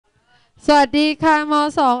สวัสดีค่ะม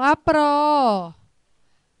2อัปโปร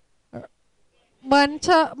เหมือ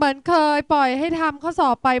นเคยปล่อยให้ทำข้อสอ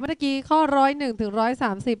บไปเมื่อกี้ข้อ101ถึง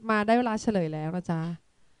130มาได้เวลาเฉลยแล้วนะจ๊ะ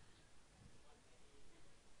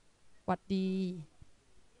สวัสดี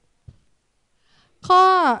ข้อ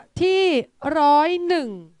ที่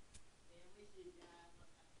101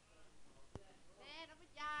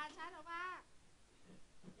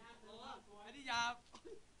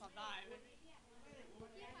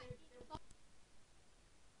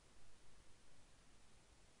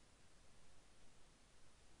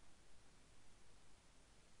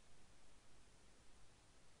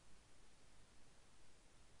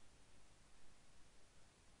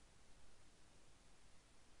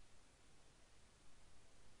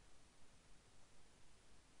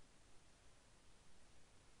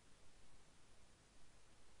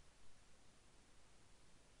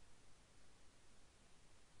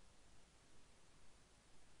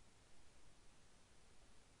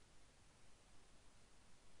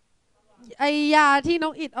ไอยาที่น้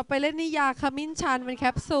องอิดเอาไปเล่นนี่ยาขมิ้นชันเป็นแค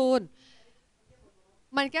ปซูล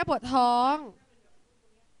มันแก้ปวดท้อง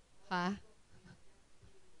ค่ะ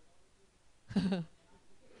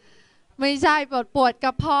ไม่ใช่ปวดกร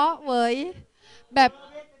ะเพาะเว้ยแบบ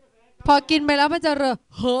พอกินไปแล้วมันจะ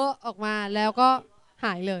เฮอะออกมาแล้วก็ห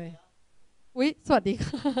ายเลยอุ๊ยสวัสดี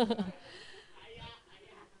ค่ะ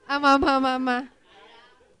เอามา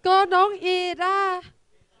ก็น้องอีด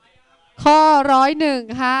ข้อ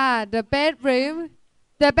101ค่ะ the bedroom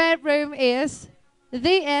is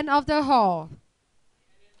the end of the hall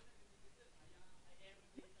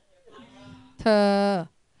เธอ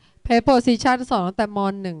preposition สอนตั้งแต่ม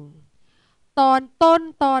.1ตอนต้น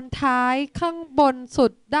ตอนท้ายข้างบนสุ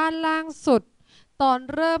ดด้านล่างสุดตอน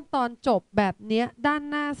เริ่มตอนจบแบบเนี้ยด้าน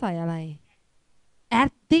หน้าใส่อะไร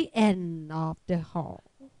at the end of the hall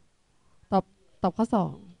ตอบตอบข้อ2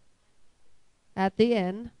 at the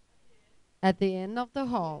end of the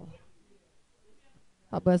hall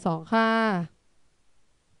ตอบเบอร์2ค่ะ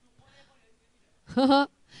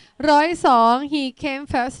 102 he came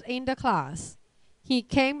first in the class he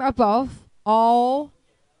came above all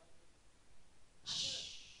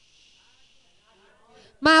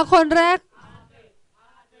มาคนแรก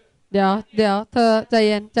เดี๋ยวเธอใจเ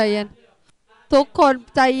ย็นทุกคน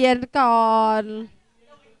ใจเย็นก่อน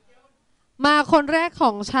มาคนแรกข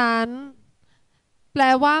องฉันแปล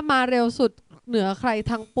ว่ามาเร็วสุดเหนือใคร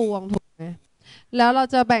ทั้งปวงถูกไหมแล้วเรา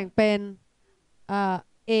จะแบ่งเป็น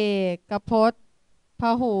เอกพจน์พ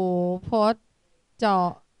หูพจน์เจาะ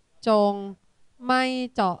จงไม่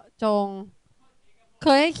เจาะจงเค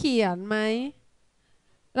ยให้เขียนไหม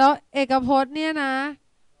แล้วเอกพจน์เนี่ยนะ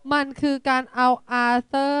มันคือการเอาอาร์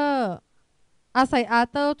เตอร์อาศัยอาร์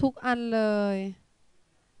เตอร์ทุกอันเลย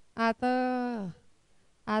อาร์เตอ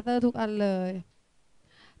ร์ทุกอันเลย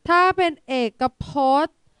ถ้าเป็นเอกพจ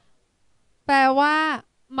น์แปลว่า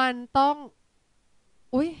มันต้อง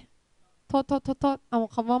อุ้ยโทษเอา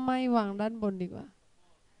คำว่าไม่วางด้านบนดีกว่า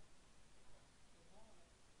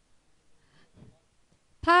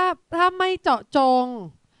ถ้าไม่เจาะจง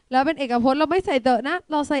แล้วเป็นเอกพจน์เราไม่ใส่เดอะนะ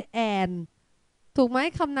เราใส่แอนถูกไหม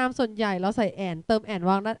คำนามส่วนใหญ่เราใส่แอนเติมแอน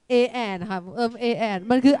วางด้านเอแอนค่ะเอแอน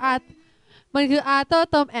มันคืออาร์เตอร์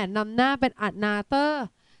เติมแอนนำหน้าเป็นอัดนาเตอร์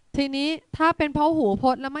ทีนี้ถ้าเป็นพหูพ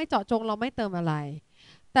จน์แล้วไม่เจาะจงเราไม่เติมอะไร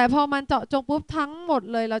แต่พอมันเจาะจงปุ๊บทั้งหมด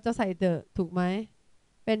เลยเราจะใส่เดอะถูกไหม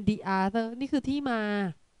เป็น the other นี่คือที่ม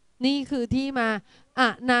า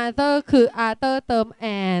another คือ other เติม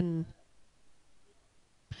and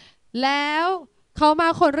แล้วเขามา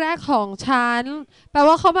คนแรกของฉันแปล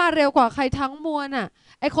ว่าเขามาเร็วกว่าใครทั้งมวลอ่ะ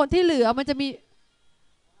ไอคนที่เหลือมันจะมี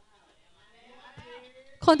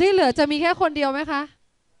คนที่เหลือจะมีแค่คนเดียวไหมคะ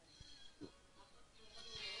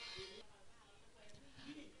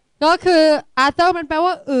ก็คือ other มันแปล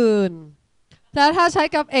ว่าอื่นแล้วถ้าใช้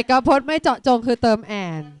กับเอกพจน์ไม่เจาะจงคือเติม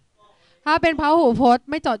and ถ้าเป็นพหูพจน์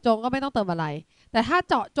ไม่เจาะจงก็ไม่ต้องเติมอะไรแต่ถ้า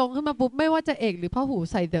เจาะจงขึ้นมาปุ๊บไม่ว่าจะเอกหรือพหู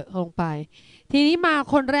ใส่เดอะลงไปทีนี้มา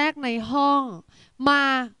คนแรกในห้องมา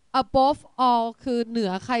above all คือเหนื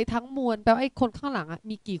อใครทั้งมวลแปลว่าไอ้คนข้างหลังอะ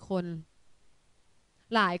มีกี่คน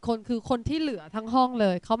หลายคนคือคนที่เหลือทั้งห้องเล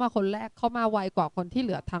ยเขามาคนแรกเขามาไวกว่าคนที่เห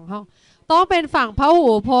ลือทั้งห้องต้องเป็นฝั่งพ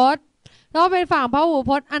หูพจน์ต้องเป็นฝั่งพหู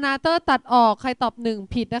พจน์อนาเตอร์ตัดออกใครตอบ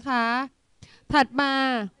1ผิดนะคะถัดมา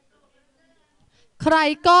ใคร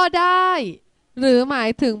ก็ได้หรือหมาย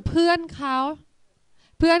ถึงเพื่อนเขา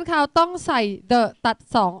ต้องใส่ the ตัด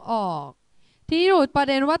2ออกที่อยู่ประ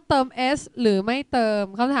เด็นว่าเติม s หรือไม่เติม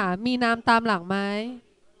คำถามมีนามตามหลังไหม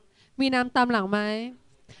ไม่มีนามตามหลั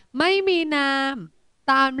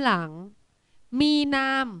งมีน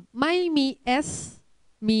ามไม่มี s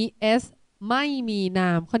มี s ไม่มีนา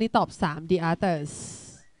มข้อนี้ตอบ3 the others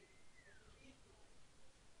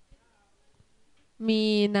มี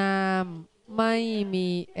นามไม่มี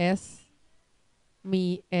s มี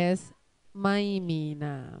s ไม่มีน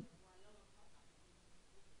าม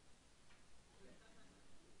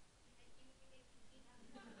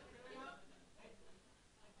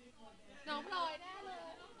น้องพลอยแน่เลย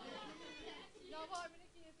น้องพลอยไม่ได้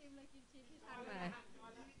กินไอติมเลยกินชีสที่ทางไหน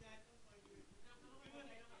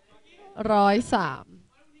103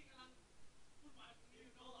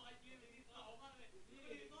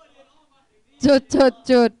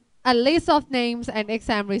จุด a list of names and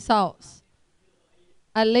exam results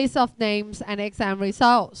a list of names and exam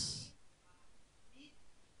results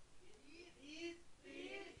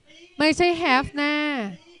ไม่ใช่ have แน่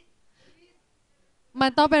มั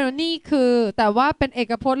นต้องเป็นนี่คือแต่ว่าเป็นเอ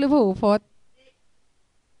กพจน์หรือพหูพจน์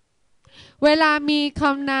เวลามีค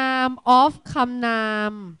ำนาม of คำนา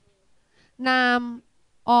มนาม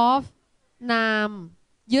of นาม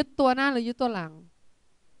ยึดตัวหน้าหรือยึดตัวหลัง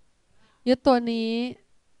ยึดตัวนี้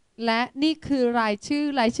และนี่คือรายชื่อ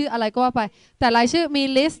อะไรก็ว่าไปแต่รายชื่อมี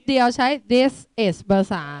list เดียวใช้ this is เบอร์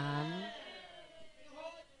3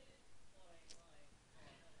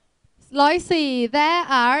 104 there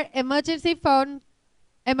are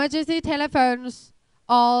emergency telephones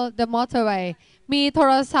all the motorway มีโท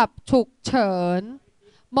รศัพท์ฉุกเฉิน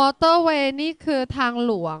motorway นี่คือทาง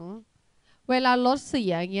หลวงเวลารถเสี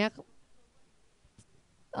ยอย่างเงี้ย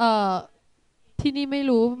ที่นี่ไม่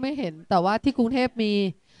รู้ไม่เห็นแต่ว่าที่กรุงเทพมี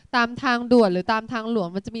ตามทางด่วนหรือตามทางหลวง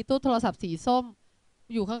มันจะมีตู้โทรศัพท์สีส้ม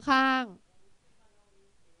อยู่ข้าง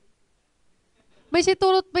ๆไม่ใช่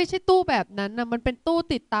ตู้แบบนั้นนะมันเป็นตู้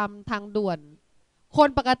ติดตามทางด่วนคน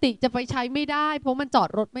ปกติจะไปใช้ไม่ได้เพราะมันจอด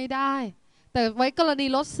รถไม่ได้แต่ไว้กรณี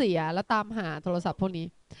รถเสียแล้วตามหาโทรศัพท์พวกนี้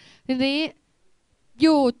ทีนี้อ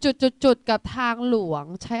ยู่จุดกับทางหลวง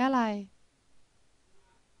ใช้อะไร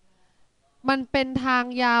มันเป็นทาง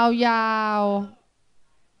ยาว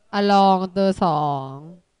ๆalong เบอร์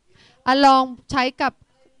2 along ใช้กับ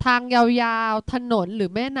ทางยาวๆถนนหรื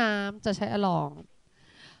อแม่น้ำจะใช้ along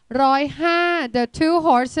 105 the two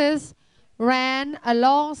horses ran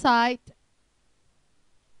alongside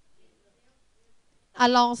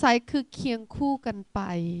คือเคียงคู่กันไป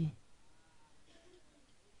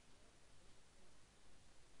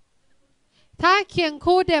ถ้าเคียง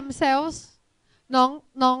คู่ themselves น้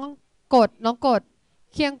องกด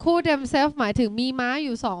เคียงคู่ themselves หมายถึงมีม้าอ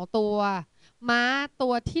ยู่2ตัวม้าตั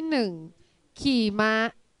วที่1ขี่ม้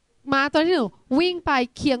าตัวที่1วิ่งไป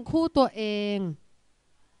เคียงคู่ตัวเอง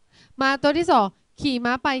ม้าตัวที่2ขี่ม้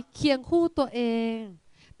าไปเคียงคู่ตัวเอง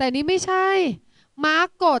แต่นี้ไม่ใช่ม้า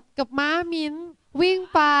กดกับม้ามิ้นวิ่ง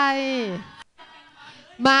ไป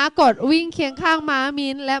ม้ากดวิ่งเคียงข้างม้า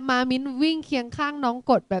มิ้นและม้ามิ้นวิ่งเคียงข้างน้อง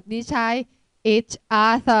กดแบบนี้ใช้ each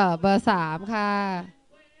other เบอร์3ค่ะ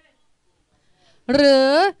หรือ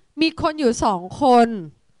มีคนอยู่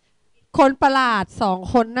คนประหลาด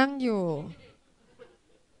2คนนั่งอยู่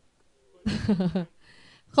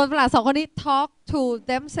คนประหลาด2คนนี้ talk to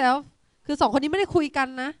themselves คือ2คนนี้ไม่ได้คุยกัน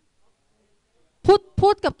นะพู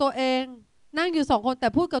ดกับตัวเองนั่งอยู่2คนแต่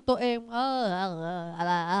พูดกับตัวเองอะไ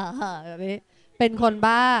รแบบนี้เป็นคน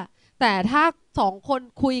บ้าแต่ถ้า2คน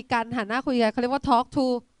คุยกันหันหน้าคุยกันเขาเรียกว่า talk to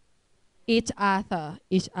each other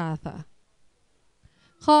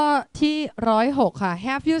ข้อที่106ค่ะ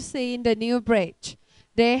Have you seen the new bridge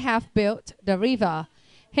they have built the river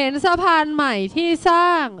เห็นสะพานใหม่ที่สร้า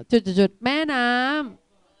งจุดแม่น้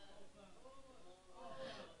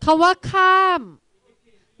ำคำว่าข้าม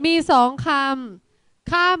มี2ค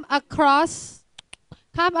ำข้าม across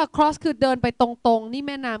คือเดินไปตรงๆนี่แ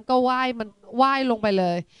ม่น้ำก็ว่ายลงไปเล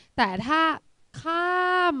ยแต่ถ้าข้า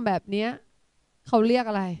มแบบนี้เขาเรียก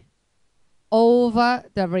อะไร over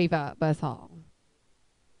the river เบอร์2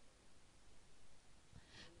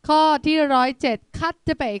ข้อที่107 cut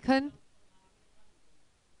the bacon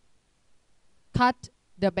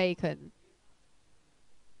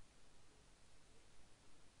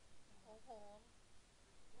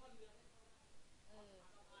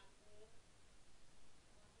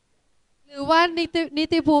หรือว่านิ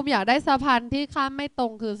ติภูมิอยากได้สะพานที่ข้ามไม่ตร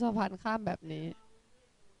งคือสะพานข้ามแบบนี้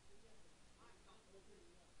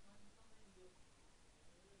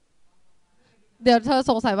เดี๋ยวเธอ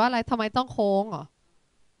สงสัยว่าอะไรทำไมต้องโค้งเหรอ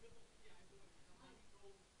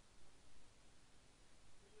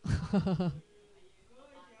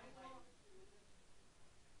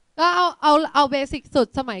ก็เอาเบสิกสุด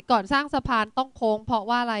สมัยก่อนสร้างสะพานต้องโค้งเพราะ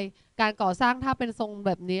ว่าอะไรการก่อสร้างถ้าเป็นทรงแ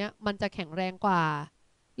บบนี้มันจะแข็งแรงกว่า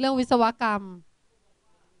เรื่องวิศวกรรม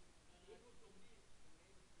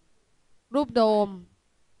รูปโด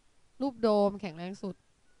มแข็งแรงสุด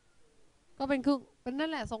ก็เป็นนั่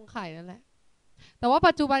นแหละทรงไข่นั่นแหละแต่ว่า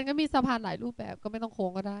ปัจจุบันก็มีสะพานหลายรูปแบบก็ไม่ต้องโค้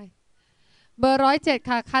งก็ได้เบอร์107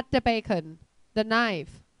ค่ะ cut the bacon the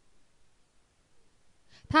knife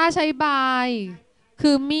ถ้าใช้บาย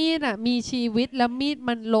คือมีดอ่ะมีชีวิตแล้วมีด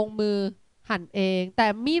มันลงมือหั่นเองแต่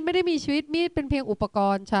มีดไม่ได้มีชีวิตมีดเป็นเพียงอุปก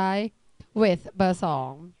รณ์ใช้ with เบอร์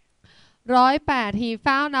208 he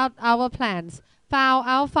found out our plans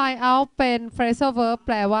find out เป็น phrasal verb แป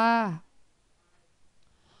ลว่า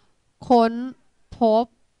ค้นพบ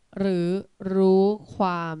หรือรู้คว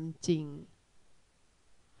ามจริง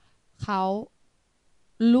เขา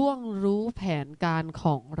ล่วงรู้แผนการข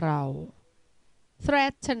องเรา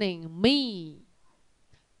threatening me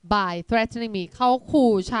by threatening me เขา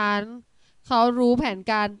ขู่ฉันเขารู้แผน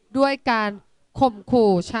การด้วยการข่ม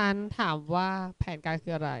ขู่ฉันถามว่าแผนการคื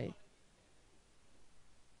ออะไร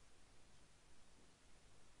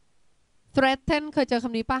threaten เคยเจอค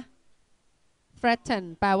ำนี้ปะ threaten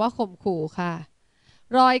แปลว่าข่มขู่ค่ะ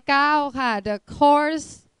109ค่ะ the cause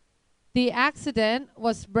the accident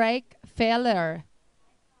was brake failure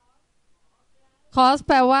cause แ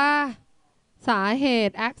ปลว่าสาเห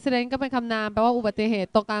ตุ accident ก็เป็นคำนามแปลว่าอุบัติเหตุ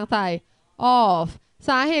ตรงกลางใส่ of ส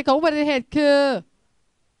าเหตุของอุบัติเหตุคือ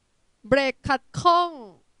เบรกขัดข้อง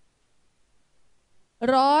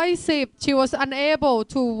110 she was unable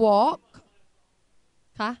to walk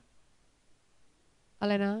คะอะไ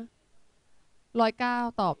รนะ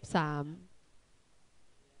109ตอบ3110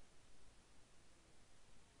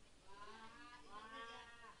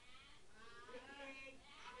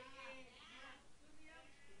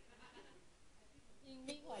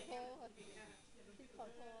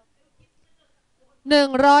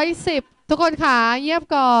ทุกคนขาเงียบ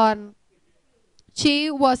ก่อน she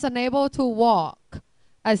was unable to walk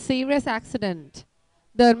a serious accident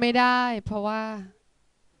เดินไม่ได้เพราะว่า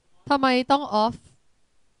ทำไมต้อง off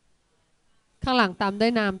ข้างหลังตามด้ว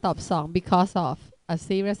ยนามตอบ2 because of a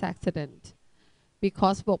serious accident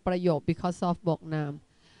because บวกประโยค because of บวกนาม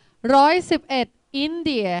111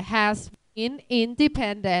 India has been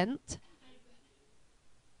independent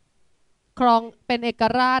ครองเป็นเอก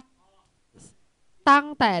ราชตั้ง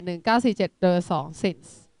แต่1947เดือน2 since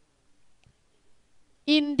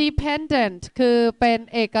independent คือเป็น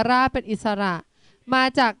เอกราชเป็นอิสระมา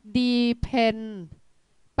จาก depend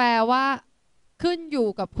แปลว่าขึ้นอยู่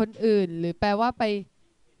กับคนอื่นหรือแปลว่าไป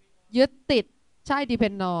ยึดติดใช่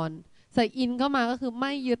depend on ใส่ in เข้ามาก็คือไ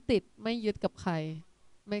ม่ยึดติดไม่ยึดกับใคร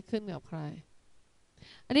ไม่ขึ้นกับใคร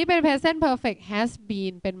อันนี้เป็น present perfect has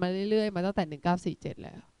been เป็นมาเรื่อยๆมาตั้งแต่1947แ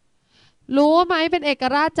ล้วรู้ไหมเป็นเอก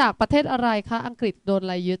ราชจากประเทศอะไรคะอังกฤษโดนอะ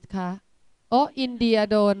ไรยึดคะโอ้อินเดีย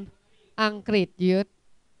โดนอังกฤษยึด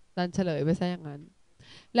ดันเฉลยไปซะอย่างนั้น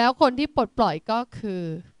แล้วคนที่ปลดปล่อยก็คือ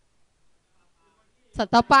สัน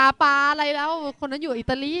ตปาอะไรแล้วคนนั้นอยู่อิ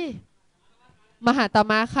ตาลีมหาต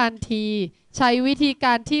มะคันธีใช้วิธีก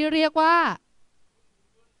ารที่เรียกว่า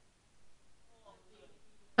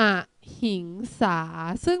อหิงสา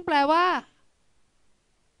ซึ่งแปลว่า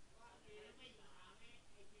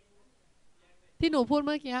ที่หนูพูดเ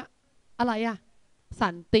มื่อกี้อะไรอะสั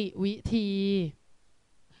นติวิธี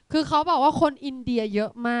คือเขาบอกว่าคนอินเดียเยอ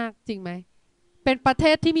ะมากจริงไหมเป็นประเท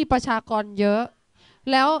ศที่มีประชากรเยอะ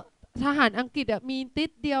แล้วทหารอังกฤษมีติ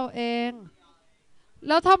ดเดียวเองแ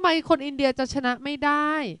ล้วทำไมคนอินเดียจะชนะไม่ได้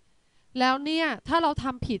แล้วเนี่ยถ้าเราท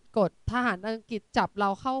ำผิดกฎทหารอังกฤษจับเรา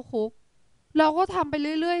เข้าคุกเราก็ทำไป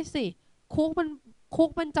เรื่อยๆสิคุก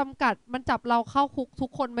มันจำกัดมันจับเราเข้าคุกทุก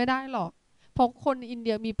คนไม่ได้หรอกเพราะคนอินเ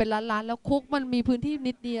ดียมีเป็นล้านๆแล้วคุกมันมีพื้นที่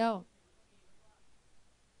นิดเดียว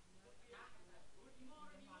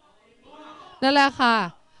นั่นแหละค่ะ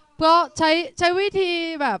เพราะใช้วิธี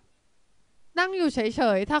แบบนั่งอยู่เฉ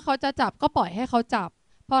ยๆถ้าเขาจะจับก็ปล่อยให้เขาจับ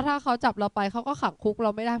เพราะถ้าเขาจับเราไปเขาก็ขังคุกเร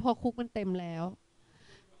าไม่ได้เพราะคุกมันเต็มแล้ว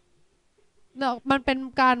เนาะมันเป็น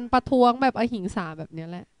การประท้วงแบบอหิงสาแบบนี้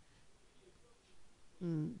แหละ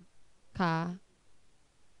ค่ะ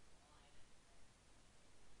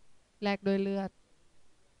แลกด้วยเลือด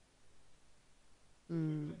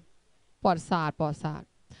ปอดศาสตร์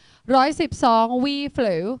112 we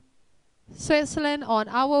flew Switzerland on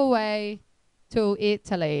our way to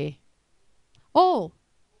Italy โอ้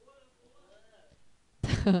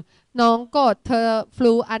น้องกดเธอ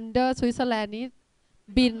flew under Switzerland นี้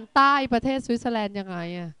บินใต้ประเทศสวิตเซอร์แลนด์ยังไง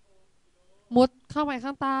อะมุดเข้าไปข้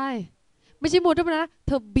างใต้ไม่ใช่มุดธรรมดาเ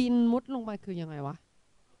ธอบินมุดลงไปคือยังไงวะ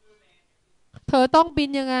เธอต้องบิน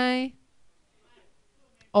ยังไง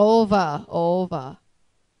over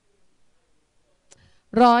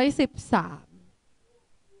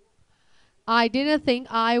 113 I didn't think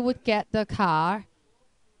I would get the car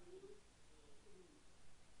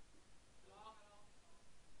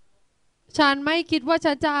ฉันไม่คิดว่า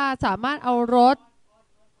ฉันจะสามารถเอารถ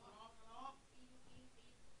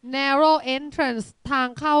narrow entrance ทาง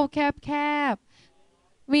เข้าแคบ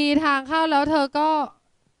ๆมีทางเข้าแล้วเธอก็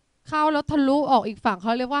เข้าแล้วทะลุออกอีกฝั่งเข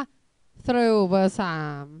าเรียกว่า through เบอร์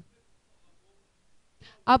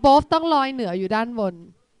3 above ต้องลอยเหนืออยู่ด้านบน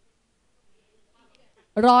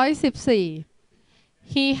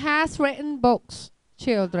114 he has written books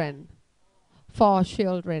children for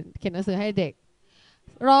children เขียนหนังสือให้เด็ก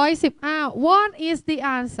115 what is the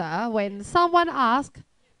answer when someone asks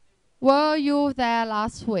were you there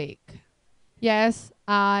last week yes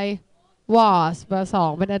I was เบอร์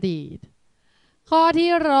2เป็นอดีตข้อ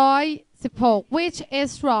ที่116 which is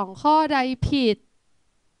wrong ข้อใดผิด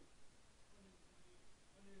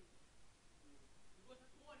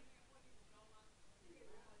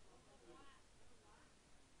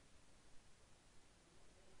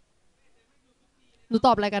หนูต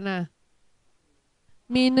อบอะไรกันนะ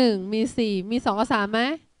มี1มี4มี2กับ3ไหม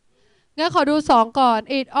งั้นขอดู2ก่อน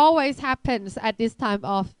it always happens at this time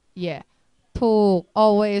of year ถูก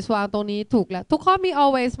always วางตรงนี้ถูกแล้วทุกข้อมี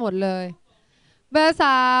always หมดเลยเบอร์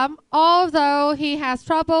3 although he has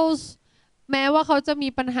troubles แม้ว่าเขาจะมี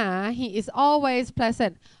ปัญหา he is always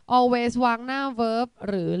pleasant always วางหน้า verb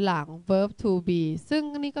หรือหลัง verb to be ซึ่ง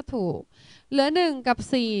นี่ก็ถูกเหลือ1กับ4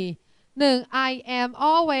 I am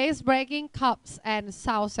always breaking cups and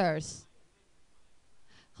saucers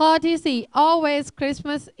ข้อที่4 always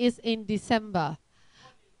Christmas is in December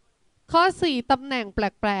ข้อ4ตำแหน่งแ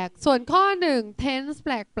ปลกๆส่วนข้อ1 tense แป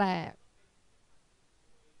ลกๆ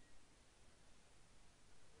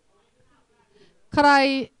ใคร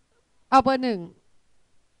เอาเบอร์1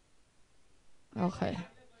โอเค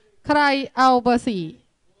ใครเอาเบอร์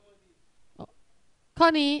4ข้อ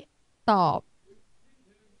นี้ตอบ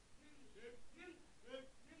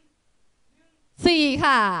4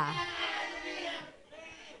ค่ะ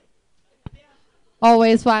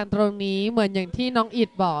always วางตรงนี้เหมือนอย่างที่น้องอิด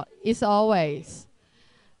บอก is always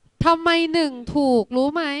ทำไม1ถูกรู้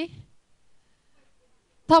ไหม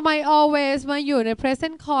ทำไม always มาอยู่ใน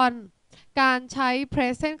present con การใช้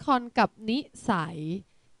present con กับนิสัย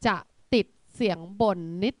จะติดเสียงบ่น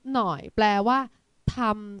นิดหน่อยแปลว่าท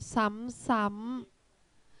ำซ้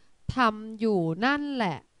ำๆทำอยู่นั่นแหล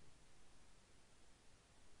ะ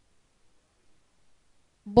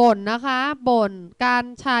บ่นนะคะบ่นการ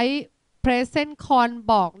ใช้ present con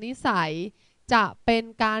บอกนิสัยจะเป็น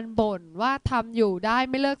การบ่นว่าทำอยู่ได้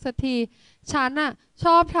ไม่เลิกสักทีฉันน่ะช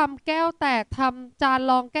อบทำแก้วแตกทำจาน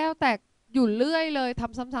รองแก้วแตกอยู่เรื่อยเลยท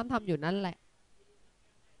ำซ้ำๆทำอยู่นั่นแหละ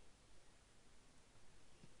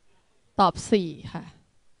ตอบ4ค่ะ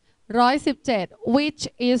117 which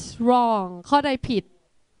is wrong ข้อใดผิด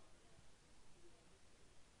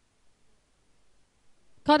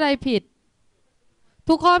ข้อใดผิด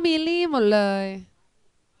ทุกข้อมีลี่หมดเลย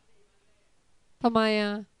ทำไม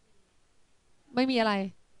อ่ะไม่มีอะไร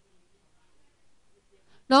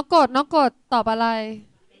น้องกดตอบอะไร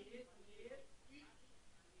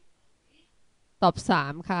ตอบ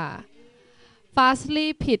3ค่ะ fastly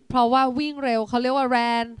ผิดเพราะว่าวิ่งเร็วเขาเรียกว่า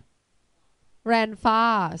ran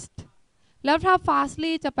fast แล้วถ้า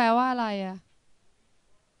fastly จะแปลว่าอะไรอ่ะ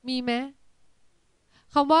มีไหม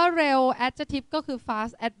คำว่าเร็ว adjective ก็คือ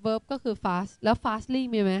fast adverb ก็คือ fast แล้ว fastly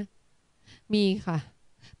มีไหมมีค่ะ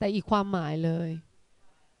แต่อีกความหมายเลย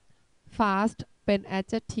fast เป็น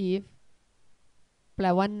adjective แปล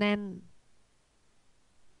ว่าแน่น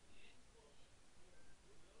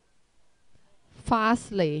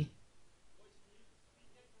fastly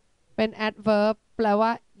เป็น adverb แปลว่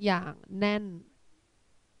าอย่างแน่น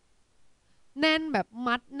แน่นแบบ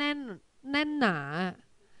มัดแน่นหนา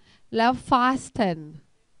แล้ว fasten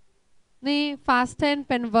นี่ fasten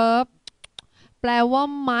เป็น verb แปลว่า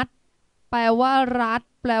มัดแปลว่ารัด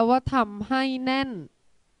แปลว่าทำให้แน่น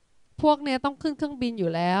พวกเนี้ยต้องขึ้นเครื่องบินอ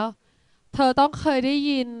ยู่แล้วเธอต้องเคยได้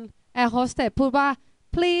ยิน air hostess พูดว่า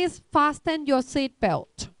please fasten your seat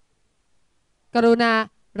belt กรุณา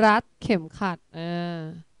รัดเข็มขัด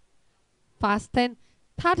fasten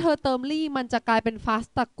ถ้าเธอเติมลี่มันจะกลายเป็น fast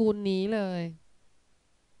ตระกูลนี้เลย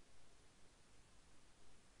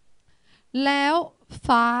แล้ว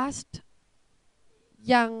fast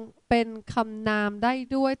ยังเป็นคำนามได้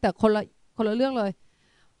ด้วยแต่คนละเรื่องเลย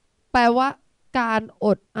แปลว่าการอ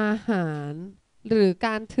ดอาหารหรือก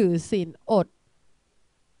ารถือศีลอด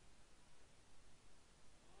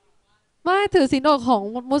ไม่ถือศีลอดของ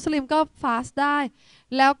มุสลิมก็ fast ได้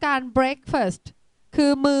แล้วการ breakfast คื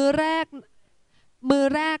อมื้อแร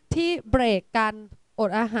กที่เบรกกันอ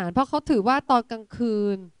ดอาหารเพราะเขาถือว่าตอนกลางคื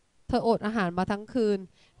นเธออดอาหารมาทั้งคืน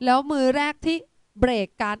แล้วมื้อแรกที่เบรก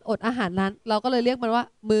การอดอาหารนั้นเราก็เลยเรียกมันว่า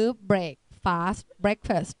มื้อ break fast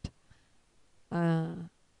breakfast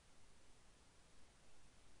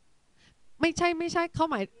ไม่ใช่เขา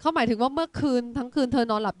หมายถึงว่าเมื่อคืนทั้งคืนเธอ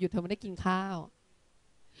นอนหลับอยู่เธอไม่ได้กินข้าว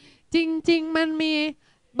จริงๆมันมี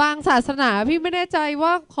บางศาสนาพี่ไม่แน่ใจว่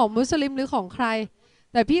าของมุสลิมหรือของใคร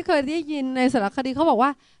แต่พี่เคยได้ยินในสารคดีเขาบอกว่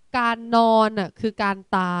าการนอนอ่ะคือการ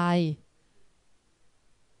ตาย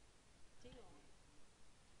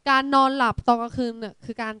การนอนหลับตอนกลางคืนน่ะ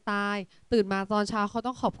คือการตายตื่นมาตอนเช้าเขา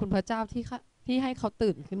ต้องขอบคุณพระเจ้าที่ให้เขา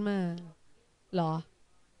ตื่นขึ้นมาเหรอ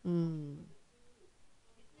อืม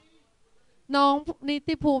น้องนิ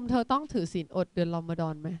ติภูมิเธอต้องถือศีลอดเดือนรอมฎอ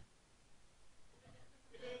นไหม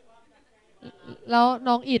แล้ว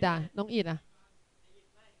น้องอิดอ่ะน้องอิดอ่ะ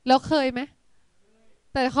แล้วเคยไหม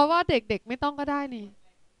แต่เขาว่าเด็กๆไม่ต้องก็ได้นี่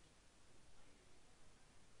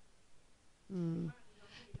อืม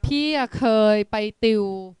พี่อะเคยไปติว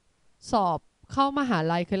สอบเข้ามหา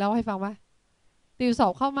ลัยเคยเล่าให้ฟังว่าติวสอ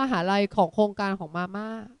บเข้ามหาลัยของโครงการของมาม่า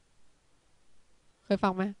เคยฟั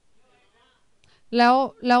งไหมแล้ว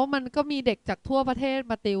แล้วมันก็มีเด็กจากทั่วประเทศ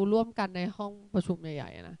มาติวร่วมกันในห้องประชุมใหญ่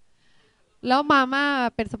ๆนะแล้วมาม่า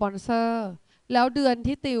เป็นสปอนเซอร์แล้วเดือน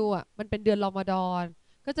ที่ติวอ่ะมันเป็นเดือนรอมฎอน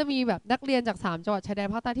ก็จะมีแบบนักเรียนจาก3 จังหวัดชายแดน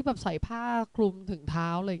ภาคใต้ที่แบบใส่ผ้าคลุมถึงเท้า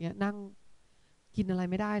อะไรเงี้ยนั่งกินอะไร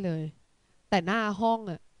ไม่ได้เลยแต่หน้าห้อง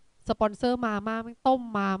อ่ะสปอนเซอร์มาม่าไม่ต้ม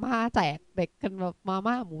มาม่าแจกเด็กกันแบบมา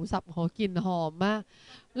ม่าหมูสับเขากินหอมมาก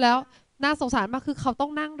แล้วน่าสงสารมากคือเขาต้อ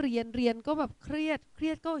งนั่งเรียนก็แบบเครี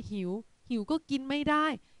ยดก็หิวก็กินไม่ได้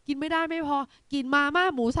กินไม่ได้ไม่พอกินมาม่า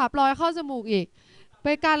หมูสับลอยเข้าจมูกอีกเ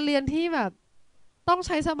ป็นการเรียนที่แบบต้องใ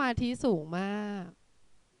ช้สมาธิสูงมาก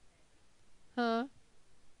ฮะ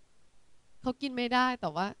เขากินไม่ได้แต่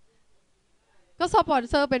ว่าก็สปอน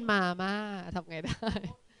เซอร์เป็นมาม่าทำไงได้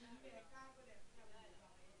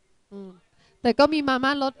อืมแต่ก็มีมาม่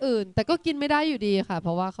ารสอื่นแต่ก็กินไม่ได้อยู่ดีค่ะเพ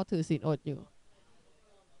ราะว่าเขาถือศีลอดอยู่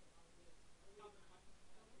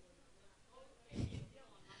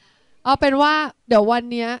เอาเป็นว่าเดี๋ยววัน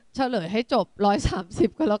นี้เฉลยให้จบ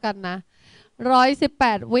130ก็แล้วกันนะ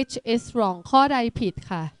118 which is wrong ข้อใดผิด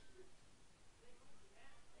ค่ะ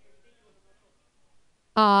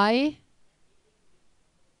I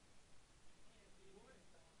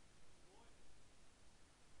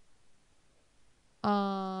อ่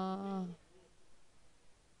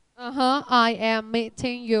าI am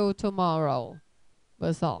meeting you tomorrow เบอ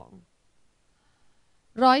ร์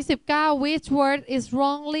2119 which word is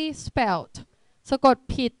wrongly spelled สะกด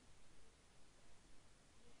ผิด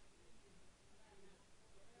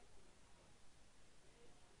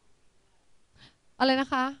อะไรนะ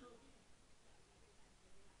คะ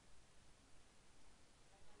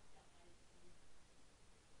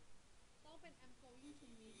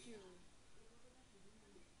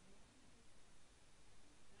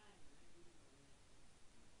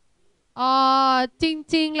จ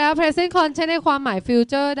ริงๆแล้ว present con ใช้ในความหมาย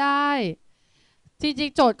future ได้จริง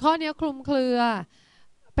ๆโจทย์ข้อนี้คลุมเครือ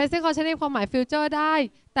present con ใช้ในความหมาย future ได้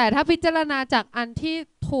แต่ถ้าพิจารณาจากอันที่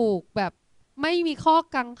ถูกแบบไม่มีข้อ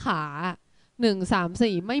กังขา1 3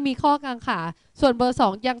 4ไม่มีข้อกังขาส่วนเบอร์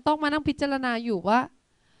2ยังต้องมานั่งพิจารณาอยู่ว่า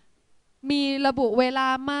มีระบุเวลา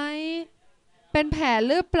ไหมเป็นแผน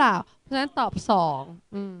หรือเปล่าเพราะฉะนั้นตอบ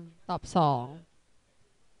2ตอบ2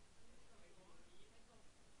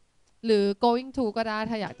หรือ going to ก็ได้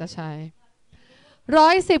ถ้าอยากจะใช้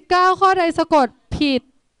119ข้อใดสะกดผิด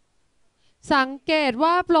สังเกต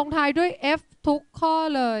ว่าลงท้ายด้วย F ทุกข้อ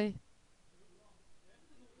เลย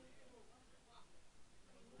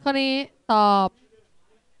ข้อนี้ตอบ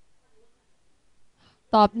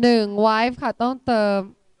1 wife ค่ะต้องเติม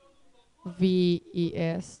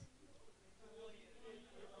VES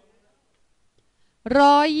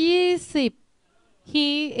 120 he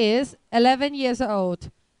is 11 years old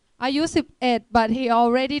อายุ11 but he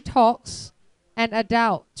already talks an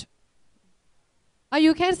adult อายุ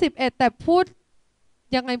แค่11แต่พูด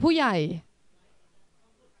ยังไงผู้ใหญ่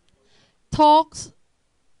talks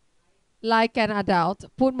like an adult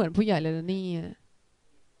พูดเหมือนผู้ใหญ่เลยนะนี่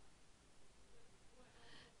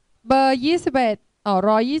เบอร์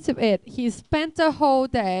21121 he spent the whole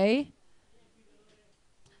day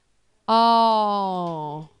อ๋อ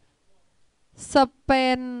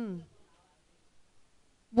spend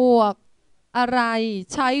บวกอะไร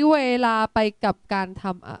ใช้เวลาไปกับการท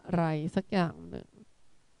ำอะไรสักอย่างหนึ่ง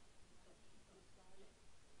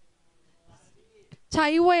ใช้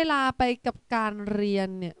เวลาไปกับการเรียน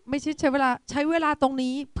เนี่ยไม่ใช่ใช้เวลาตรง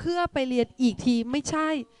นี้เพื่อไปเรียนอีกทีไม่ใช่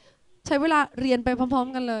ใช้เวลาเรียนไปพร้อม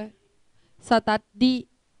ๆกันเลย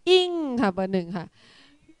studying ค่ะเบอร์ 1ค่ะ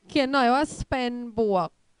เขียนหน่อยว่า spend บวก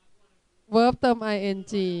verb เติม ing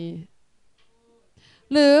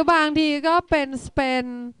หรือบางทีก็เป็น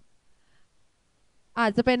spend อา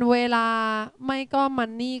จจะเป็นเวลาไม่ก็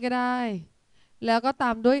money ก็ได้แล้วก็ต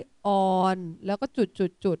ามด้วย on แล้วก็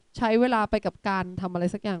จุดใช้เวลาไปกับการทำอะไร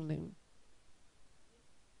สักอย่างหนึ่ง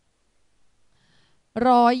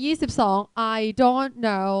 122 I don't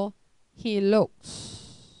know he looks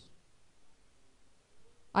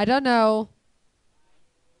I don't know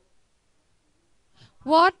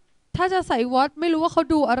what ถ้าจะใส่ what ไม่รู้ว่าเขา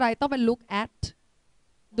ดูอะไรต้องเป็น look at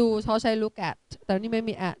ดูเขาใช้ look at แต่นี่ไม่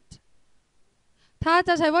มี at ถ้าจ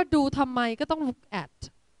ะใช้ว่าดูทำไมก็ต้อง look at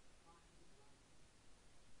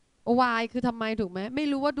why คือทำไมถูกไหมไม่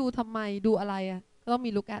รู้ว่าดูทำไมดูอะไรอะก็ต้องมี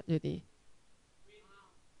look at อยู่ดี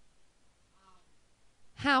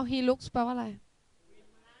how he looks แปลว่าอะไร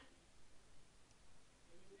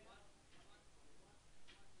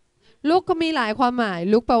look ก็มีหลายความหมาย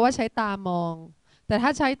look แปลว่าใช้ตามองแต่ถ้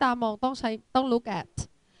าใช้ตามองต้อง look at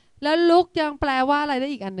แล้ว look ยังแปลว่าอะไรได้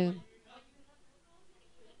อีกอันหนึ่ง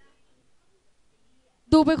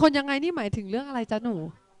ดูเป็นคนยังไงนี่หมายถึงเรื่องอะไรจ๊ะหนู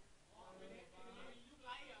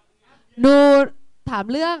ถาม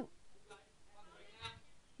เรื่อง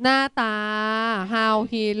หน้าตา how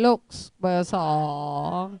he looks เบอร์2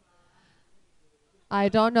 I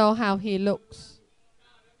don't know how he looks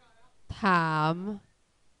ถาม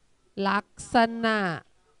ลักษณะ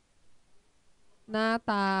หน้า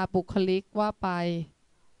ตาบุคลิกว่าไป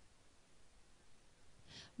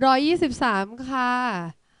123ค่ะ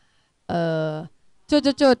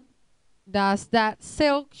จุด does that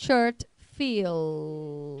silk shirt feel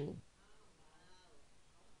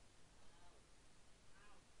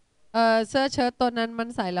เสื้อเชิ้ตตัวนั้นมัน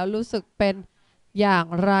ใส่แล้วรู้สึกเป็นอย่าง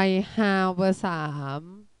ไร how เบอร์3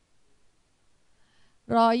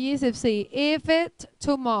 124 if it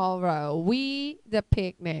tomorrow we the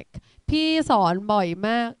picnic พี่สอนบ่อยม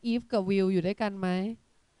าก if กับ will อยู่ด้วยกันไหม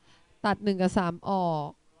ตัด1กับ3ออก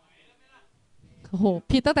โอ้โห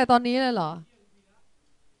ผิดตั้งแต่ตอนนี้เลยเหรอ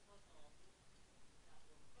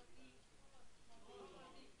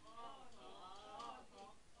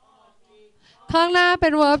ข้างหน้าเป็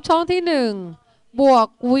น verb ช่องที่1บวก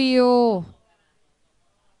will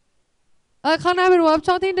ข้างหน้าเป็น verb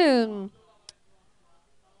ช่องที่1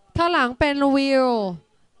ข้างหลังเป็น will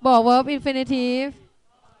บวก verb infinitive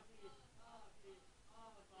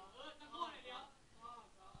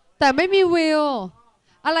แต่ไม่มี will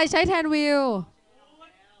อะไรใช้แทน will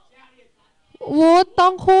would ต้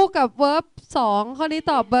องคู่กับ verb 2ข้อนี้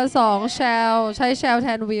ตอบเบอร์2 shall ใช้ shall แท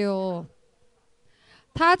น will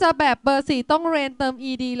ถ้าจะแบบเบอร์4ต้อง rain เติม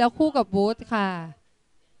ed แล้วคู่กับ would ค่ะ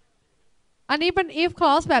อันนี้เป็น if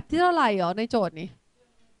clause แบบที่เท่าไหร่หรอในโจทย์นี้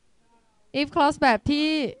if clause แบบที่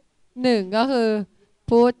1ก็คือ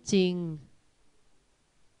พูดจริง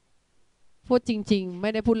ไม่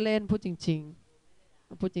ได้พูดเล่นพูดจริง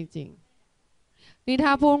นี่ถ้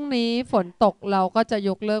าพรุ่งนี้ฝนตกเราก็จะย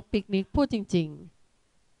กเลิกปิกนิกพูดจริง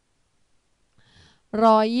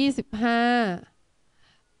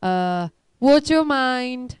125would you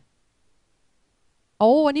mind โอ้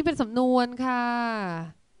วันนี้เป็นสำนวนค่ะ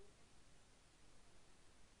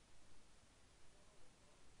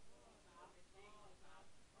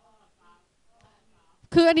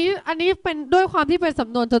คืออันนี้เป็นด้วยความที่เป็นส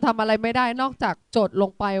ำนวนเธอทำอะไรไม่ได้นอกจากจดล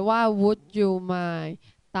งไปว่า would you mind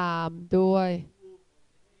ตามด้วย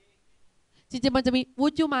จริงๆมันจะมี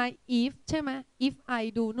would you mind if ใช่ไหม if I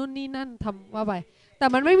ดูนู่นนี่นั่นทำว่าไปแต่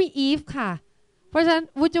มันไม่มี if ค่ะเพราะฉะนั้น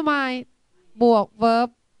would you mind บวก verb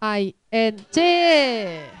ing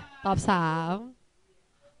ตอบ3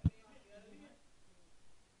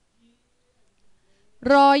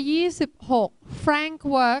 126 Frank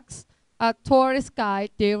works a tourist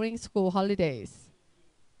guide during school holidays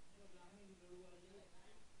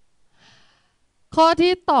ข้อ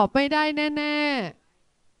ที่ตอบไม่ได้แน่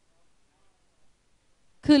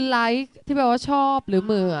ๆคือ like ที่แปลว่าชอบหรือเ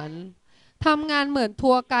หมือนทำงานเหมือน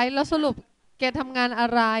ทัวร์ไกด์แล้วสรุปแกทำงานอะ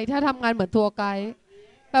ไรถ้าทำงานเหมือนทัวร์ไกด์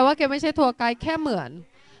แปลว่าแกไม่ใช่ทัวร์ไกด์แค่เหมือน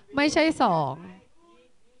ไม่ใช่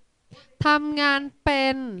2ทำงานเป็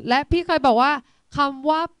นและพี่เคยบอกว่าคำ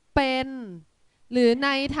ว่าเป็นหรือใน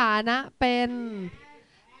ฐานะเป็น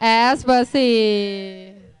as เบอร์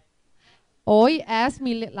4โอ้ย as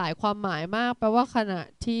มีหลายความหมายมากแปลว่าขณะ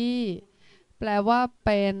ที่แปลว่าเ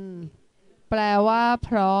ป็นแปลว่าเพ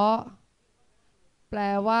ราะแปล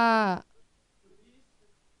ว่า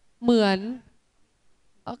เหมือน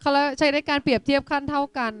เขาใช้ในการเปรียบเทียบขั้นเท่า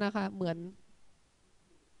กันนะคะเหมือน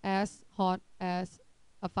as hot as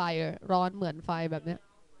a fire ร้อนเหมือนไฟแบบเนี้ย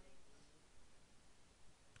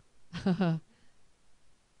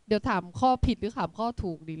เดี๋ยวถามข้อผิดหรือถามข้อ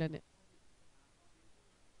ถูกดีแล้วเนี่ย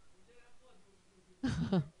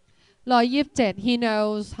127 he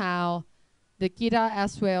knows how the guitar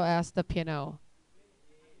as well as the piano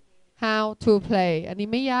how to play อันนี้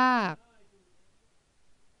ไม่ยาก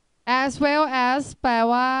as well as แปล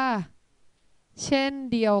ว่าเช่น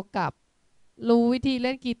เดียวกับรู้วิธีเ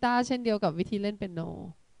ล่นกีตาร์เช่นเดียวกับวิธีเล่นเปียโน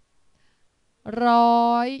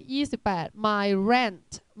 128 My rent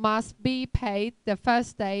must be paid the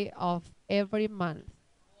first day of every month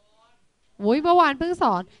อุ้ยเมื่อวานเพิ่งส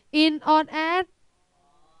อน in on at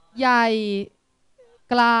ใหญ่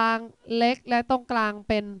กลางเล็กและตรงกลาง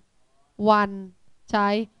เป็น one ใช้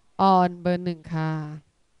on เบอร์ 1ค่ะ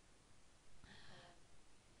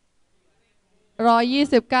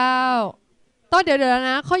129ต้นเดี๋ยว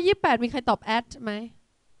นะข้อ28มีใครตอบ at ไหม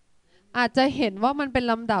อาจจะเห็นว่ามันเป็น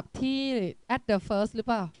ลำดับที่ at the first หรือเ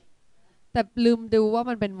ปล่าแต่ลืมดูว่า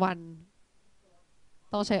มันเป็น one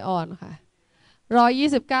ต้องใช้ on ค่ะ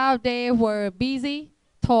129 they were busy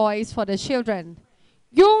toys for the children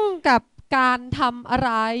ยุ่งกับการทำอะไ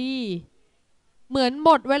รเหมือนหม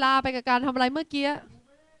ดเวลาไปกับการทำอะไรเมื่อกี้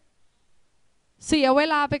เสียเว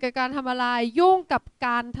ลาไปกับการทำอะไรยุ่งกับก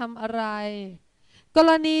ารทำอะไรก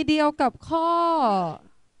รณีเดียวกับข้อ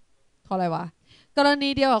อะไรวะกรณี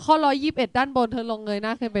เดียวกับข้อ121ด้านบนเธอลงเงยหน้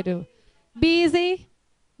าขึ้นไปดู busy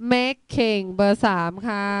making เบอร์ 3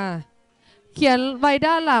ค่ะเขียนไว้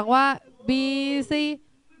ด้านหลังว่า busy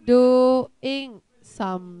doing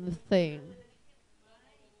something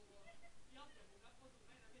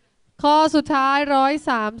ข้อสุดท้าย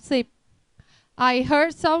130 I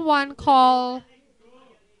heard someone call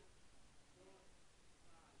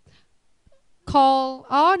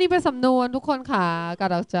อ๋อนี่เป็นสำนวนทุกคนค่ะกระ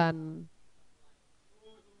ดาษจัน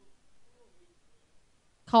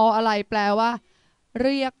call อะไรแปลว่าเ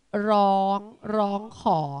รียกร้องข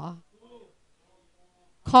อ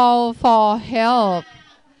call for help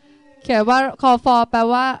เขียนว่า call for แปล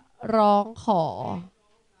ว่าร้องขอ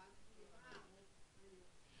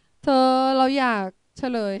เธอเราอยากเฉ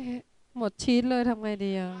ลยหมดชีทเลยทำไง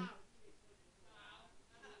ดีอ่ะ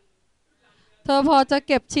เธอพอจะ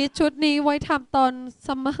เก็บชีทชุดนี้ไว้ทำตอน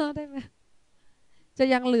ซัมเมอร์ได้ไหมจะ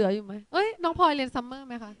ยังเหลืออยู่ไหมเอ้ยน้องพลอยเรียนซัมเมอร์ไ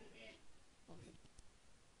หมคะ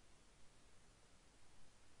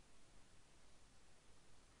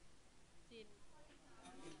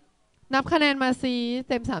นับคะแนนมาซี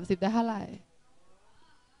เต็ม30ได้เท่าไหร่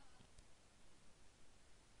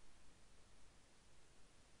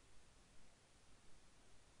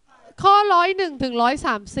ข้อ101ถึง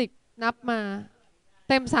130นับมา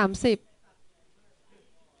เต็ม30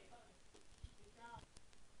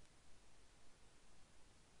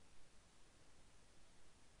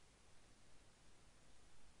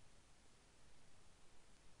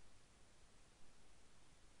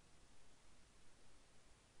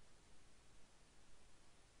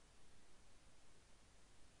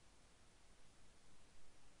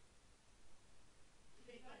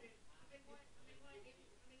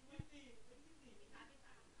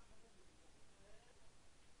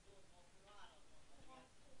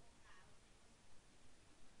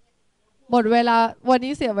หมดเวลาวัน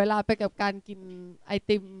นี้เสียเวลาไปกับการกินไอ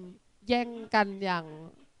ติมแย่งกันอย่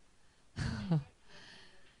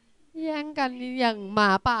างหมา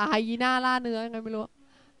ป่าไฮยีน่าล่าเนื้อยังไงไม่รู้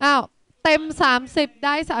อ้าวเต็ม30ไ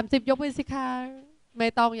ด้30ยกมือสิคะไม่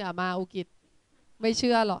ต้องอย่ามาอุกิจไม่เ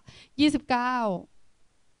ชื่อหรอก29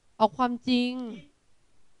เอาความจริง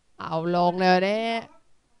เอาลงเลยเนี่ย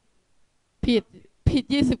ผิด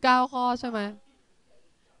29ข้อใช่ไหม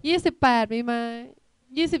28มีไหม27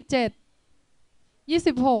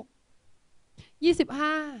 26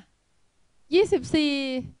 25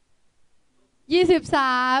 24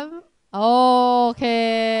 23โอเค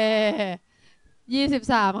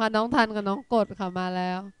23ค่ะน้องทันกับน้องกดค่ะมาแ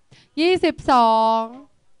ล้ว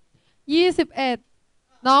22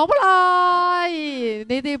 21น้องพลอย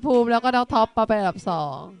นิติภูมิแล้วก็น้องท็อปมาเป็นอันดับ2 2020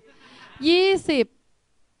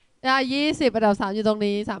อันดับ3อยู่ตรง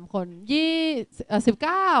นี้3คน19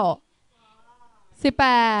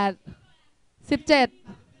 18 17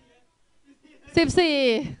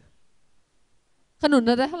 14ขนุนไ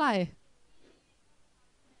ด้เท่าไหร่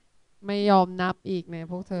ไม่ยอมนับอีกเนี่ย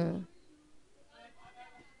พวกเธอ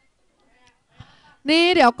นี่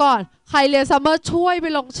เดี๋ยวก่อนใครเรียนซัมเมอร์ช่วยไป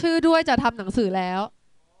ลงชื่อด้วยจะทำหนังสือแล้ว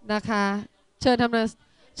นะคะเชิญทำหนัง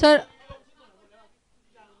เชิญ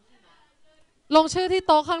ลงชื่อที่โ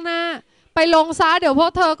ต๊ะข้างหน้าไปลงซะเดี๋ยวพว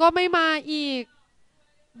กเธอก็ไม่มาอีก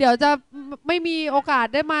เดี๋ยวจะไม่มีโอกาส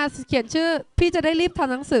ได้มาเขียนชื่อพี่จะได้รีบท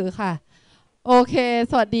ำหนังสือค่ะโอเค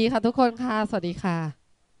สวัสดีค่ะทุกคนค่ะสวัสดีค่ะ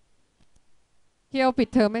เที่ยวปิด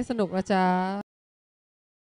เทอมไม่สนุกนะจ๊ะ